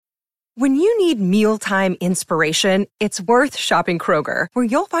When you need mealtime inspiration, it's worth shopping Kroger, where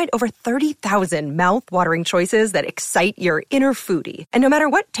you'll find over 30,000 mouth-watering choices that excite your inner foodie. And no matter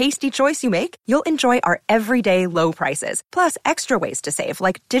what tasty choice you make, you'll enjoy our everyday low prices, plus extra ways to save,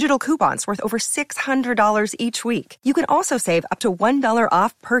 like digital coupons worth over $600 each week. You can also save up to $1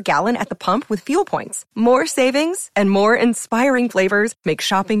 off per gallon at the pump with fuel points. More savings and more inspiring flavors make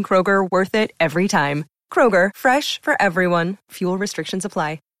shopping Kroger worth it every time. Kroger, fresh for everyone. Fuel restrictions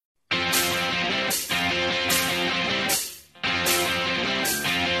apply.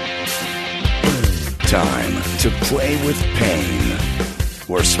 Time to play with pain,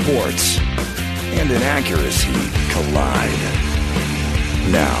 where sports and inaccuracy collide.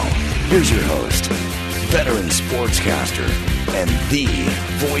 Now, here's your host, veteran sportscaster, and the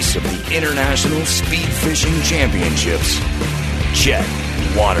voice of the International Speed Fishing Championships, Chet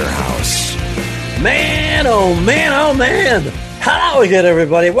Waterhouse. Man, oh man, oh man. Hello again,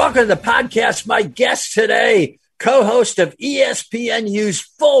 everybody. Welcome to the podcast. My guest today, co-host of ESPNU's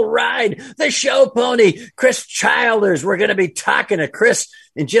Full Ride, the show pony, Chris Childers. We're going to be talking to Chris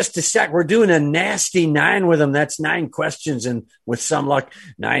in just a sec. We're doing a nasty 9 with him. That's 9 questions and with some luck,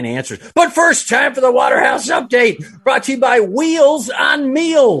 9 answers. But first, time for the Waterhouse Update, brought to you by Wheels on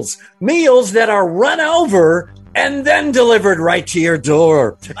Meals. Meals that are run over and then delivered right to your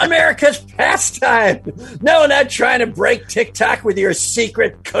door. America's pastime. No, not trying to break TikTok with your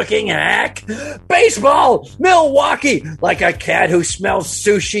secret cooking hack. Baseball. Milwaukee. Like a cat who smells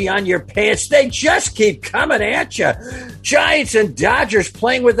sushi on your pants. They just keep coming at you. Giants and Dodgers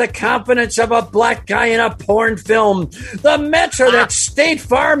playing with the confidence of a black guy in a porn film. The Mets are that State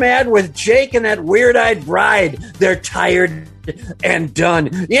Farm ad with Jake and that weird-eyed bride. They're tired and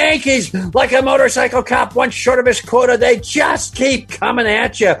done. Yankees, like a motorcycle cop once short of his quota, they just keep coming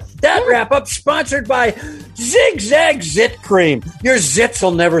at you. That wrap-up sponsored by Zigzag Zit Cream. Your zits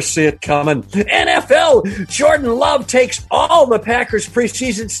will never see it coming. NFL, Jordan Love takes all the Packers'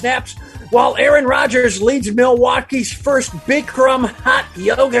 preseason snaps while Aaron Rodgers leads Milwaukee's first Bikram hot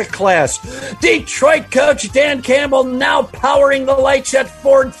yoga class. Detroit coach Dan Campbell now powering the lights at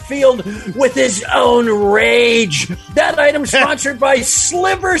Ford Field with his own rage. That item sponsored by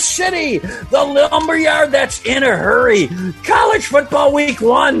Sliver City, the lumberyard that's in a hurry. College football week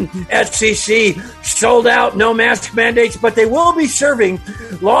 1, SEC sold out, no mask mandates, but they will be serving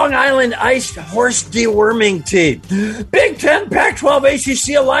Long Island iced horse deworming tea. Big Ten, Pac-12,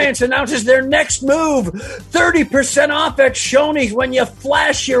 ACC Alliance announces their next move. 30% off at Shoney's when you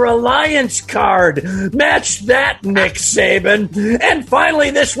flash your Alliance card. Match that, Nick Saban. And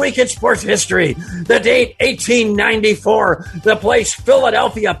finally, this week in sports history, the date 1894, the place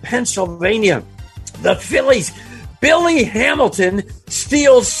Philadelphia, Pennsylvania. The Phillies, Billy Hamilton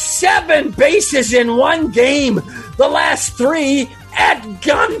steals 7 bases in one game. The last 3 at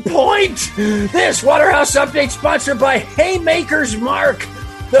gunpoint. This Waterhouse Update sponsored by Haymaker's Mark,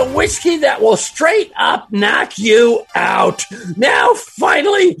 the whiskey that will straight up knock you out. Now,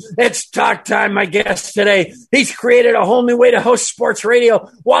 finally, it's talk time. My guest today, he's created a whole new way to host sports radio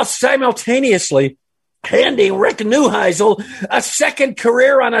while simultaneously handing Rick Neuheisel a second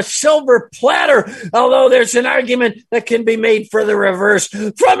career on a silver platter, although there's an argument that can be made for the reverse.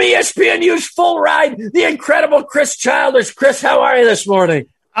 From ESPNU's Full Ride, the incredible Chris Childers. Chris, how are you this morning?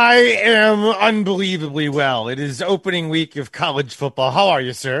 I am unbelievably well. It is opening week of college football. How are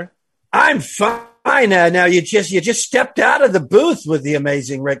you, sir? I'm fine. Now you just stepped out of the booth with the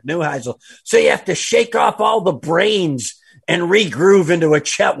amazing Rick Neuheisel, so you have to shake off all the brains and regroove into a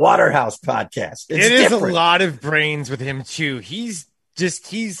Chet Waterhouse podcast. It is a lot of brains with him too. He's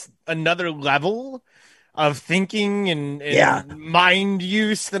another level of thinking and mind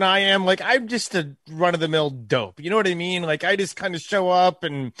use than I am. Like, I'm just a run-of-the-mill dope. You know what I mean? Like, I just kind of show up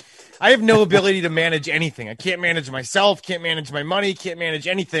and I have no ability to manage anything. I can't manage myself, can't manage my money, can't manage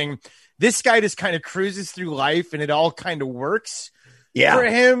anything. This guy just kind of cruises through life and it all kind of works for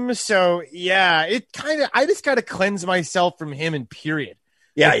him. So, I just got to cleanse myself from him and period.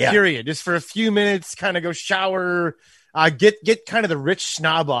 Period. Just for a few minutes, kind of go shower, get kind of the rich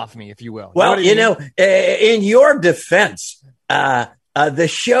snob off me, if you will. Well, in your defense, the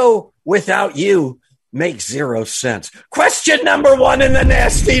show without you makes 0 sense. Question number 1 in the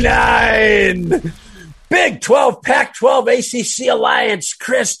Nasty 9. Big 12, Pac-12, ACC Alliance.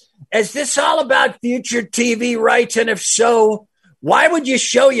 Chris, is this all about future TV rights? And if so, why would you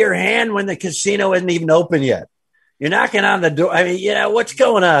show your hand when the casino isn't even open yet? You're knocking on the door. I mean, what's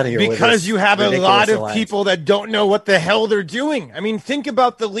going on here? Because you have a lot of people that don't know what the hell they're doing. I mean, think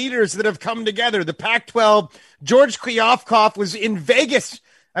about the leaders that have come together. The Pac-12, George Kliavkoff was in Vegas.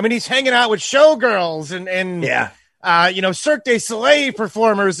 I mean, he's hanging out with showgirls and Cirque du Soleil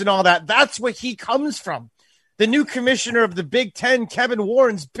performers and all that. That's what he comes from. The new commissioner of the Big Ten, Kevin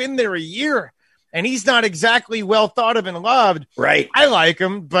Warren's been there a year, and he's not exactly well thought of and loved. Right. I like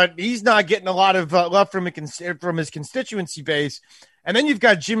him, but he's not getting a lot of love from his constituency base. And then you've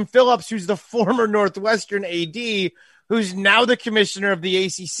got Jim Phillips, who's the former Northwestern AD, who's now the commissioner of the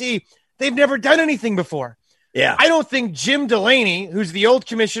ACC. They've never done anything before. Yeah. I don't think Jim Delaney, who's the old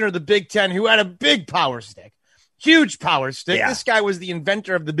commissioner of the Big Ten, who had a big power stick, huge power stick. Yeah. This guy was the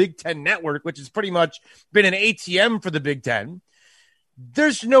inventor of the Big Ten Network, which has pretty much been an ATM for the Big Ten.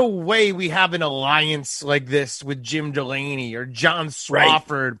 There's no way we have an alliance like this with Jim Delaney or John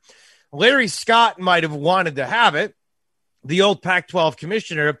Swofford. Right. Larry Scott might have wanted to have it. The old Pac-12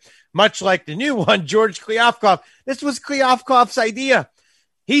 commissioner, much like the new one, George Kliavkoff. This was Kliavkoff's idea.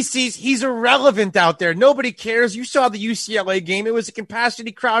 He sees he's irrelevant out there. Nobody cares. You saw the UCLA game. It was a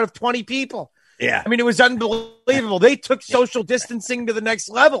capacity crowd of 20 people. Yeah. I mean, it was unbelievable. They took social distancing to the next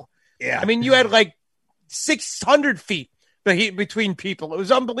level. Yeah. I mean, you had like 600 feet between people. It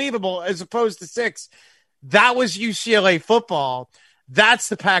was unbelievable as opposed to 6. That was UCLA football. That's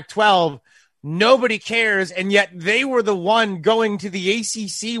the Pac-12. Nobody cares. And yet they were the one going to the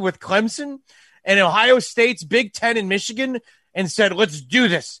ACC with Clemson and Ohio State's Big Ten in Michigan and said, let's do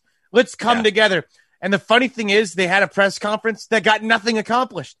this. Let's come together. And the funny thing is they had a press conference that got nothing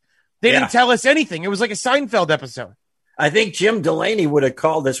accomplished. They didn't tell us anything. It was like a Seinfeld episode. I think Jim Delaney would have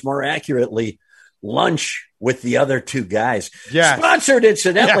called this more accurately lunch with the other two guys. Yes. Sponsored,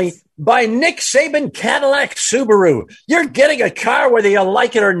 incidentally, by Nick Saban Cadillac Subaru. You're getting a car whether you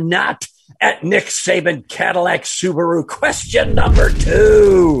like it or not at Nick Saban Cadillac Subaru. Question number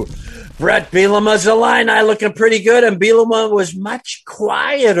 2. Brett Bielema's Illini looking pretty good, and Bielema was much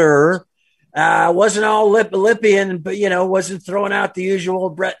quieter. Wasn't all lippy and, but, wasn't throwing out the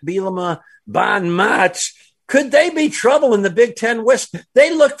usual Brett Bielema bon mots. Could they be trouble in the Big Ten West?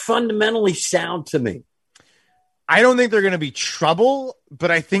 They look fundamentally sound to me. I don't think they're going to be trouble,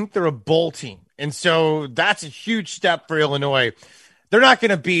 but I think they're a bowl team. And so that's a huge step for Illinois. They're not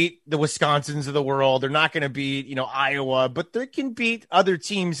going to beat the Wisconsins of the world. They're not going to beat, Iowa, but they can beat other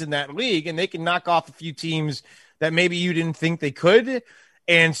teams in that league, and they can knock off a few teams that maybe you didn't think they could.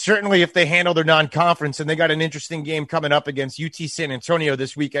 And certainly if they handle their non-conference, and they got an interesting game coming up against UT San Antonio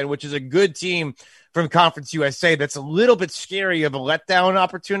this weekend, which is a good team from Conference USA. That's a little bit scary of a letdown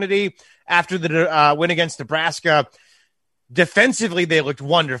opportunity after the win against Nebraska. Defensively, they looked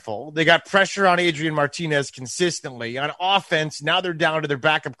wonderful. They got pressure on Adrian Martinez consistently. On offense, now they're down to their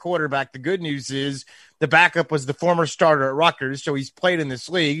backup quarterback. The good news is the backup was the former starter at Rutgers, so he's played in this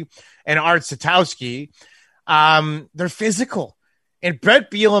league, and Art Satowski. They're physical. And Brett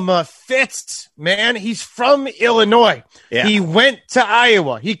Bielema fits, man. He's from Illinois. Yeah. He went to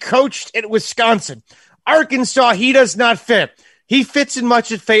Iowa. He coached at Wisconsin. Arkansas, he does not fit. He fits in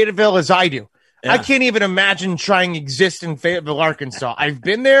much at Fayetteville as I do. Yeah. I can't even imagine trying to exist in Fayetteville, Arkansas. I've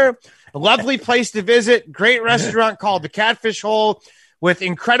been there. A lovely place to visit. Great restaurant called the Catfish Hole with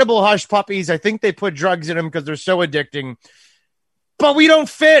incredible hush puppies. I think they put drugs in them because they're so addicting. But we don't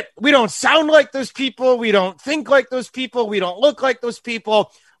fit. We don't sound like those people. We don't think like those people. We don't look like those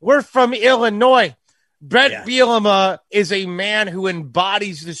people. We're from Illinois. Brett Bielema is a man who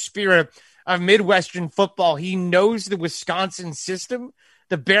embodies the spirit of Midwestern football. He knows the Wisconsin system,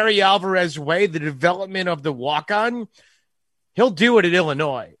 the Barry Alvarez way, the development of the walk-on. He'll do it at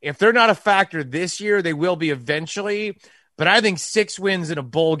Illinois. If they're not a factor this year, they will be eventually. But I think 6 wins in a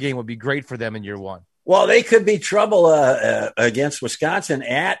bowl game would be great for them in year 1. Well, they could be trouble against Wisconsin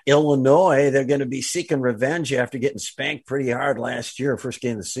at Illinois. They're going to be seeking revenge after getting spanked pretty hard last year, first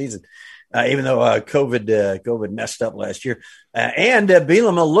game of the season, even though COVID messed up last year. And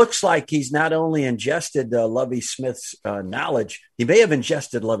Bielema looks like he's not only ingested Lovie Smith's knowledge, he may have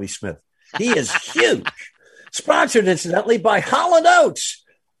ingested Lovie Smith. He is huge. Sponsored, incidentally, by Holland Oats.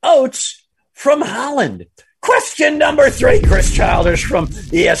 Oats from Holland. Question number 3, Chris Childers from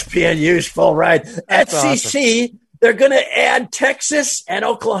ESPNU's Full Ride. That's SEC, awesome. They're going to add Texas and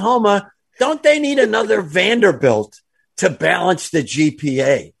Oklahoma. Don't they need another Vanderbilt to balance the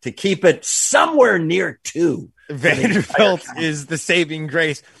GPA, to keep it somewhere near 2? Vanderbilt is the saving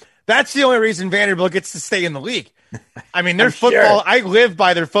grace. That's the only reason Vanderbilt gets to stay in the league. I mean, their football, sure. I live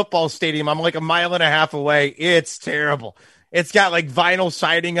by their football stadium. I'm like a mile and a half away. It's terrible. It's got like vinyl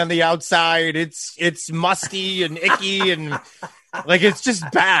siding on the outside. It's musty and icky and like it's just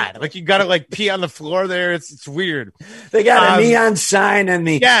bad. Like you got to like pee on the floor there. It's weird. They got a neon sign and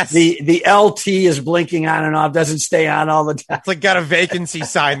the LT is blinking on and off. Doesn't stay on all the time. It's like got a vacancy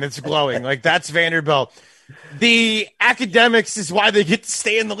sign that's glowing. Like that's Vanderbilt. The academics is why they get to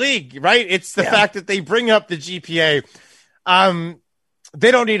stay in the league, right? It's the fact that they bring up the GPA.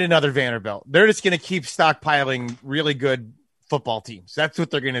 They don't need another Vanderbilt. They're just going to keep stockpiling really good football teams. That's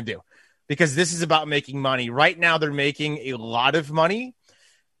what they're going to do, because this is about making money. Right now, they're making a lot of money.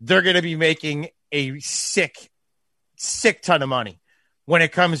 They're going to be making a sick ton of money when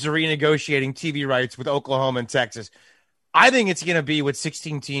it comes to renegotiating TV rights with Oklahoma and Texas. I think it's going to be, with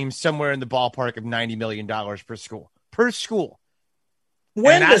 16 teams, somewhere in the ballpark of $90 million per school.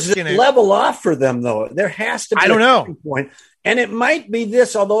 When does it level off for them, though? There has to be a point. And it might be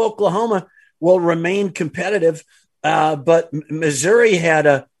this, although Oklahoma will remain competitive, but Missouri had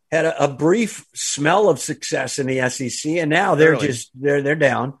a brief smell of success in the SEC, and now they're they're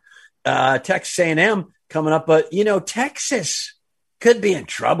down. Texas A&M coming up, but Texas could be in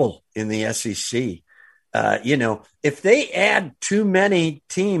trouble in the SEC. If they add too many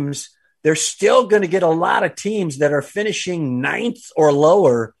teams, they're still going to get a lot of teams that are finishing 9th or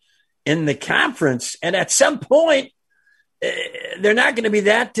lower in the conference, and at some point, they're not going to be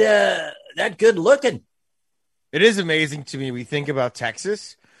that good looking. It is amazing to me. We think about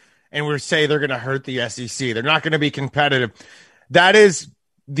Texas, and we say they're going to hurt the SEC. They're not going to be competitive. That is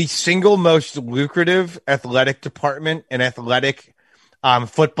the single most lucrative athletic department and athletic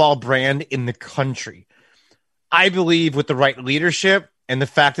football brand in the country. I believe with the right leadership and the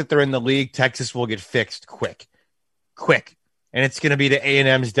fact that they're in the league, Texas will get fixed quick. And it's going to be to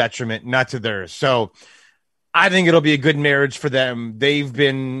A&M's detriment, not to theirs. So I think it'll be a good marriage for them. They've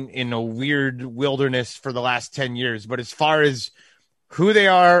been in a weird wilderness for the last 10 years. But as far as who they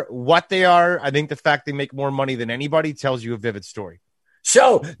are, what they are, I think the fact they make more money than anybody tells you a vivid story.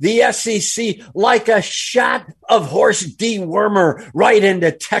 So the SEC, like a shot of horse dewormer right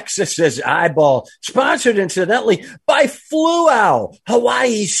into Texas's eyeball, sponsored incidentally by Flu Owl,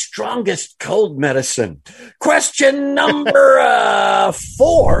 Hawaii's strongest cold medicine. Question number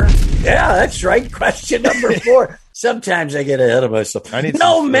 4. Yeah, that's right. Question number 4. Sometimes I get ahead of myself.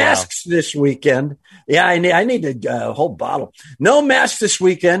 No masks this weekend. Yeah, I need a whole bottle. No masks this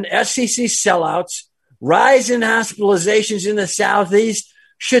weekend. SEC sellouts. Rise in hospitalizations in the Southeast.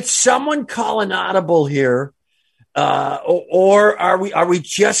 Should someone call an audible here, or are we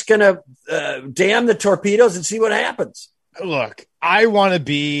just going to damn the torpedoes and see what happens? Look, I want to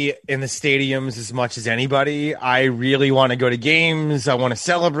be in the stadiums as much as anybody. I really want to go to games. I want to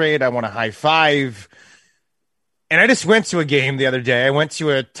celebrate. I want to high five. And I just went to a game the other day. I went to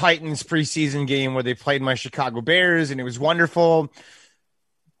a Titans preseason game where they played my Chicago Bears, and it was wonderful.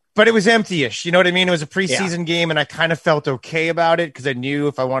 But it was empty-ish. You know what I mean? It was a preseason game, and I kind of felt okay about it because I knew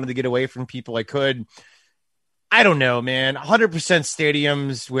if I wanted to get away from people, I could. I don't know, man. 100%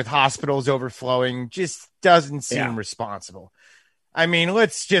 stadiums with hospitals overflowing just doesn't seem responsible. I mean,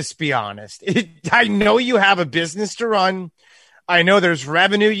 let's just be honest. I know you have a business to run. I know there's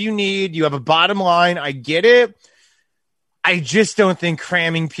revenue you need. You have a bottom line. I get it. I just don't think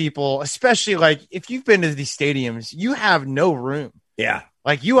cramming people, especially like if you've been to these stadiums, you have no room. Yeah.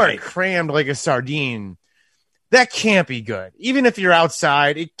 Like you are crammed like a sardine. That can't be good. Even if you're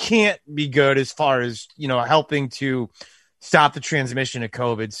outside, it can't be good as far as, helping to stop the transmission of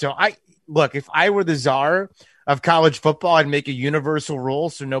COVID. So if I were the czar of college football, I'd make a universal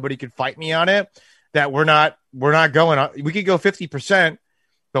rule so nobody could fight me on it, that we're not going on. We could go 50%,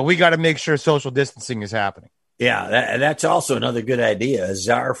 but we got to make sure social distancing is happening. Yeah. That's also another good idea. A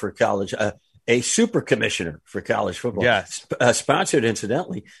czar for college, a super commissioner for college football. Yes. Sponsored,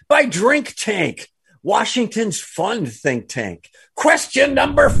 incidentally, by Drink Tank, Washington's fun think tank. Question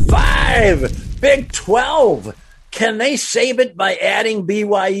number 5, Big 12. Can they save it by adding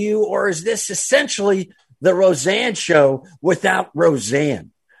BYU, or is this essentially the Roseanne show without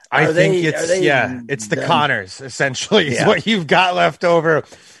Roseanne? I think it's the Connors, essentially, is what you've got left over.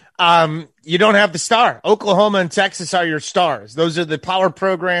 You don't have the star. Oklahoma and Texas are your stars. Those are the power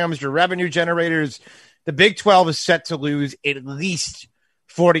programs, your revenue generators. The Big 12 is set to lose at least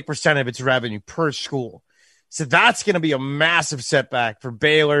 40% of its revenue per school. So that's going to be a massive setback for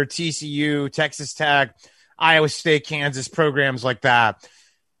Baylor, TCU, Texas Tech, Iowa State, Kansas, programs like that.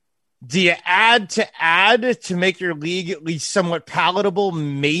 Do you add to make your league at least somewhat palatable?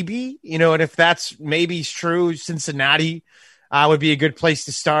 Maybe, and if that's maybe true, Cincinnati would be a good place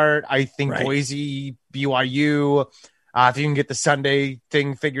to start. I think Boise, BYU, if you can get the Sunday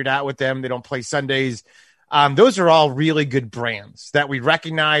thing figured out with them, they don't play Sundays. Those are all really good brands that we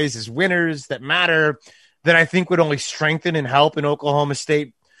recognize as winners that matter, that I think would only strengthen and help in Oklahoma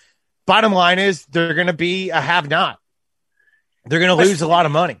State. Bottom line is they're going to be a have-not. They're going to lose a lot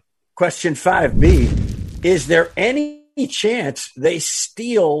of money. Question 5B, is there any chance they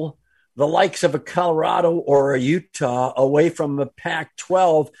steal the likes of a Colorado or a Utah away from a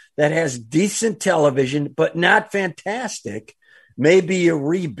Pac-12 that has decent television, but not fantastic. Maybe you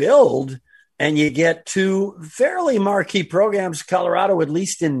rebuild and you get two fairly marquee programs, Colorado, at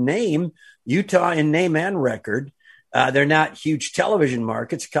least in name, Utah in name and record. They're not huge television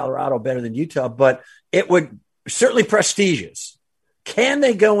markets, Colorado better than Utah, but it would certainly prestigious. Can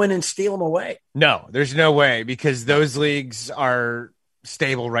they go in and steal them away? No, there's no way, because those leagues are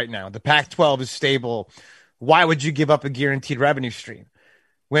stable right now. The Pac-12 is stable. Why would you give up a guaranteed revenue stream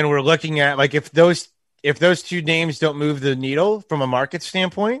when we're looking at, like, if those two names don't move the needle from a market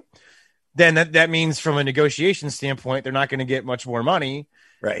standpoint, then that means from a negotiation standpoint, they're not going to get much more money.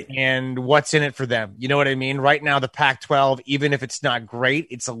 Right. And what's in it for them? You know what I mean? Right now, the Pac-12, even if it's not great,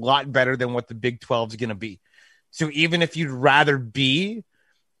 it's a lot better than what the Big 12 is going to be. So even if you'd rather be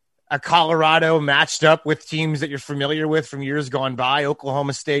a Colorado matched up with teams that you're familiar with from years gone by,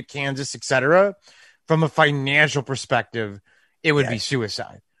 Oklahoma State, Kansas, etc., from a financial perspective, it would be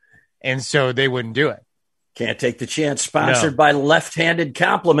suicide. And so they wouldn't do it. Can't take the chance. Sponsored by Left-Handed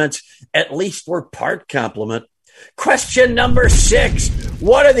Compliments. At least we're part compliment. Question number 6.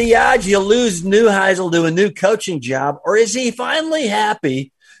 What are the odds you lose Neuheisel to a new coaching job, or is he finally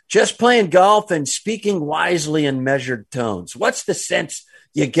happy just playing golf and speaking wisely in measured tones? What's the sense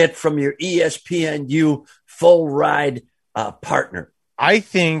you get from your ESPNU full ride partner? I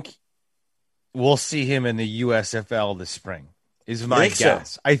think we'll see him in the USFL this spring, is my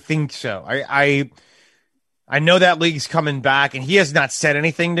guess. I think so. I know that league's coming back, and he has not said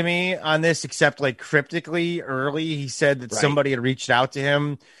anything to me on this except like cryptically early. He said that somebody had reached out to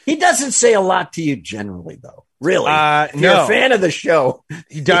him. He doesn't say a lot to you generally, though. Really? If no. you're a fan of the show.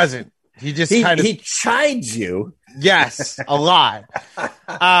 He doesn't. He just he chides you. Yes, a lot.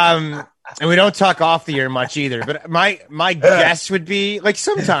 And we don't talk off the air much either. But my guess would be, like,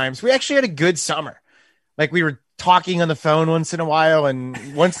 sometimes we actually had a good summer. Like, we were talking on the phone once in a while,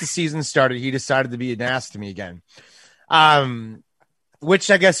 and once the season started, he decided to be an ass to me again.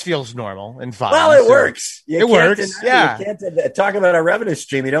 Which I guess feels normal and fine. Well, it works. It works. Yeah. You can't talk about a revenue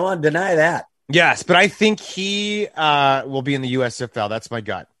stream. You don't want to deny that. Yes, but I think he will be in the USFL. That's my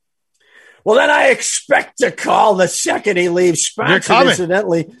gut. Well, then I expect a call the second he leaves. Sponsored,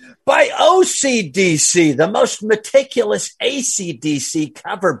 incidentally, by OCDC, the most meticulous ACDC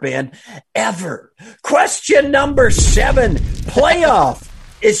cover band ever. Question number 7. Playoff.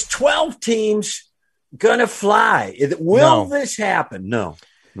 Is 12 teams going to fly? Will this happen? No.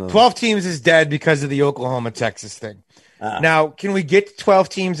 12 teams is dead because of the Oklahoma-Texas thing. Now, can we get to 12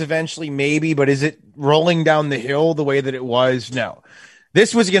 teams eventually? Maybe, but is it rolling down the hill the way that it was? No.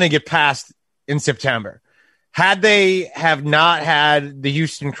 This was going to get passed in September. Had they have not had the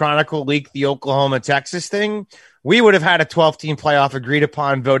Houston Chronicle leak the Oklahoma-Texas thing, we would have had a 12-team playoff agreed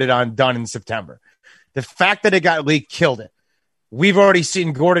upon, voted on, done in September. The fact that it got leaked killed it. We've already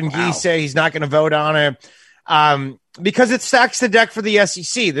seen Gordon Gee say he's not going to vote on it because it stacks the deck for the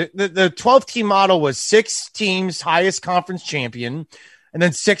SEC. The 12-team model was 6 teams, highest conference champion, and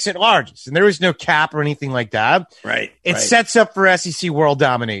then 6 at largest. And there was no cap or anything like that. Right. It sets up for SEC world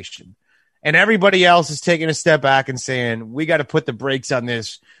domination. And everybody else is taking a step back and saying, we got to put the brakes on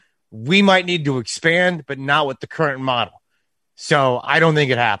this. We might need to expand, but not with the current model. So I don't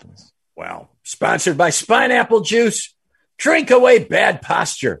think it happens. Well, sponsored by Spineapple Juice. Drink away bad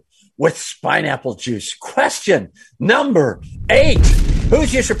posture with Spineapple Juice. Question number 8.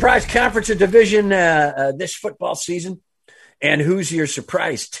 Who's your surprise conference or division this football season? And who's your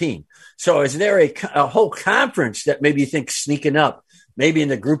surprise team? So is there a whole conference that maybe you think sneaking up, maybe in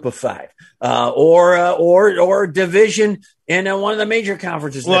the group of 5, or division in one of the major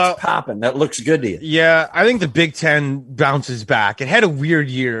conferences that's popping, that looks good to you? Yeah, I think the Big Ten bounces back. It had a weird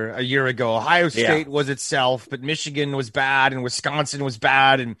year a year ago. Ohio State was itself, but Michigan was bad, and Wisconsin was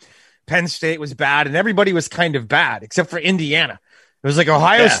bad, and Penn State was bad, and everybody was kind of bad except for Indiana. It was like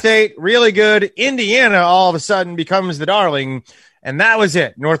Ohio State, really good. Indiana all of a sudden becomes the darling, and that was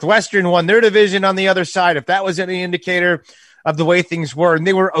it. Northwestern won their division on the other side, if that was any indicator of the way things were. And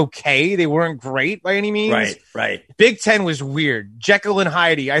they were okay. They weren't great by any means. Right. Big Ten was weird. Jekyll and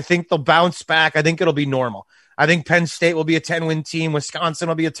Hyde. I think they'll bounce back. I think it'll be normal. I think Penn State will be a 10-win team. Wisconsin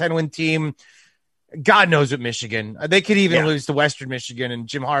will be a 10-win team. God knows what Michigan. They could even lose to Western Michigan, and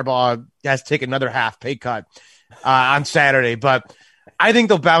Jim Harbaugh has to take another half pay cut on Saturday. But I think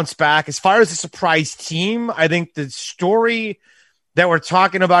they'll bounce back. As far as a surprise team, I think the story that we're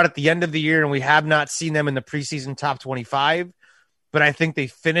talking about at the end of the year, and we have not seen them in the preseason top 25, but I think they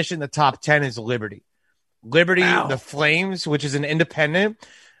finish in the top 10, is Liberty. The Flames, which is an independent,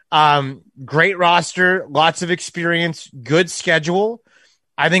 great roster, lots of experience, good schedule.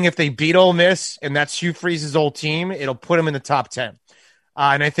 I think if they beat Ole Miss, and that's Hugh Freeze's old team, it'll put them in the top 10.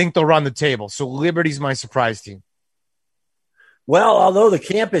 And I think they'll run the table. So Liberty's my surprise team. Well, although the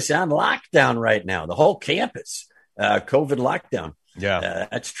campus is on lockdown right now, the whole campus, COVID lockdown. Yeah,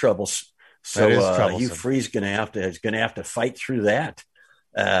 that's trouble. So Hugh Freeze is going to have to fight through that.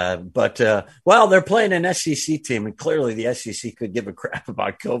 But they're playing an SEC team, and clearly the SEC could give a crap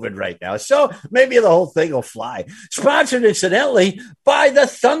about COVID right now. So maybe the whole thing will fly. Sponsored, incidentally, by the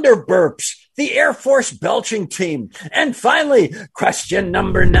Thunderburps, the Air Force belching team. And finally, question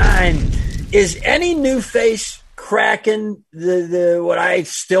number 9: is any new face cracking the what I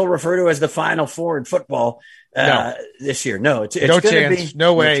still refer to as the Final Four in football this year? No, it's no chance,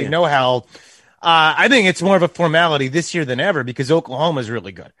 no way, no hell. I think it's more of a formality this year than ever because Oklahoma is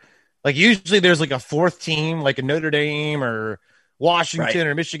really good. Like usually there's like a fourth team, like a Notre Dame or Washington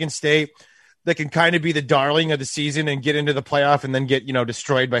or Michigan State that can kind of be the darling of the season and get into the playoff and then get,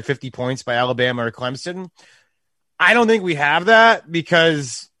 destroyed by 50 points by Alabama or Clemson. I don't think we have that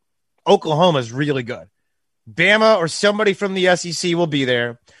because Oklahoma is really good. Bama or somebody from the SEC will be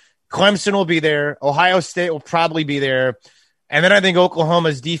there. Clemson will be there. Ohio State will probably be there. And then I think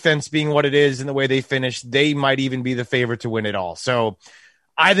Oklahoma's defense being what it is and the way they finished, they might even be the favorite to win it all. So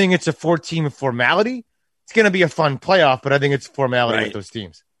I think it's a 4-team formality. It's going to be a fun playoff, but I think it's a formality with those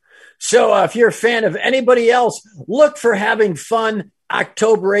teams. So if you're a fan of anybody else, look for having fun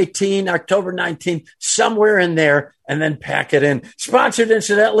October 18, October 19, somewhere in there, and then pack it in. Sponsored,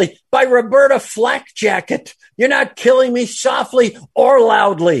 incidentally, by Roberta Flak Jacket. You're not killing me softly or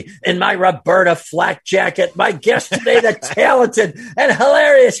loudly in my Roberta Flak Jacket. My guest today, the talented and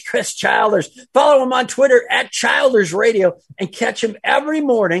hilarious Chris Childers. Follow him on Twitter at Childers Radio and catch him every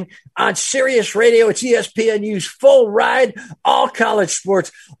morning on Sirius Radio. It's ESPNU's Full Ride, all college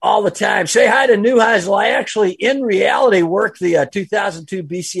sports, all the time. Say hi to New Heisel. I actually, in reality, worked the 2002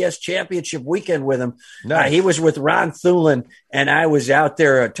 BCS Championship weekend with him. Nice. He was with Ron Thulin, and I was out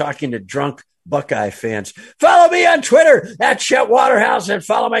there talking to drunk Buckeye fans. Follow me on Twitter at Chet Waterhouse and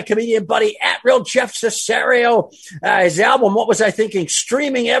follow my comedian buddy at Real Jeff Cesario. His album, What Was I Thinking?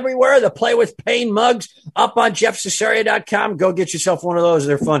 Streaming everywhere. The Play With Pain mugs up on jeffcesario.com. Go get yourself one of those.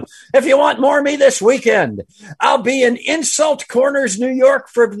 They're fun. If you want more of me this weekend, I'll be in Insult Corners, New York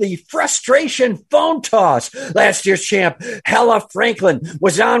for the Frustration Phone Toss. Last year's champ, Hella Franklin,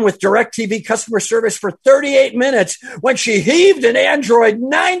 was on with DirecTV customer service for 38 minutes when she heaved an Android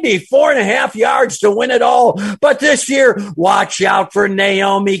 94.5 yards to win it all. But this year, watch out for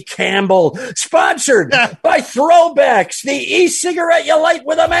Naomi Campbell. Sponsored by Throwbacks, the e-cigarette you light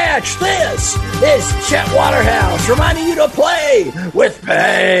with a match. This is Chet Waterhouse reminding you to play with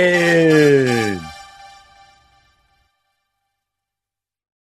pain.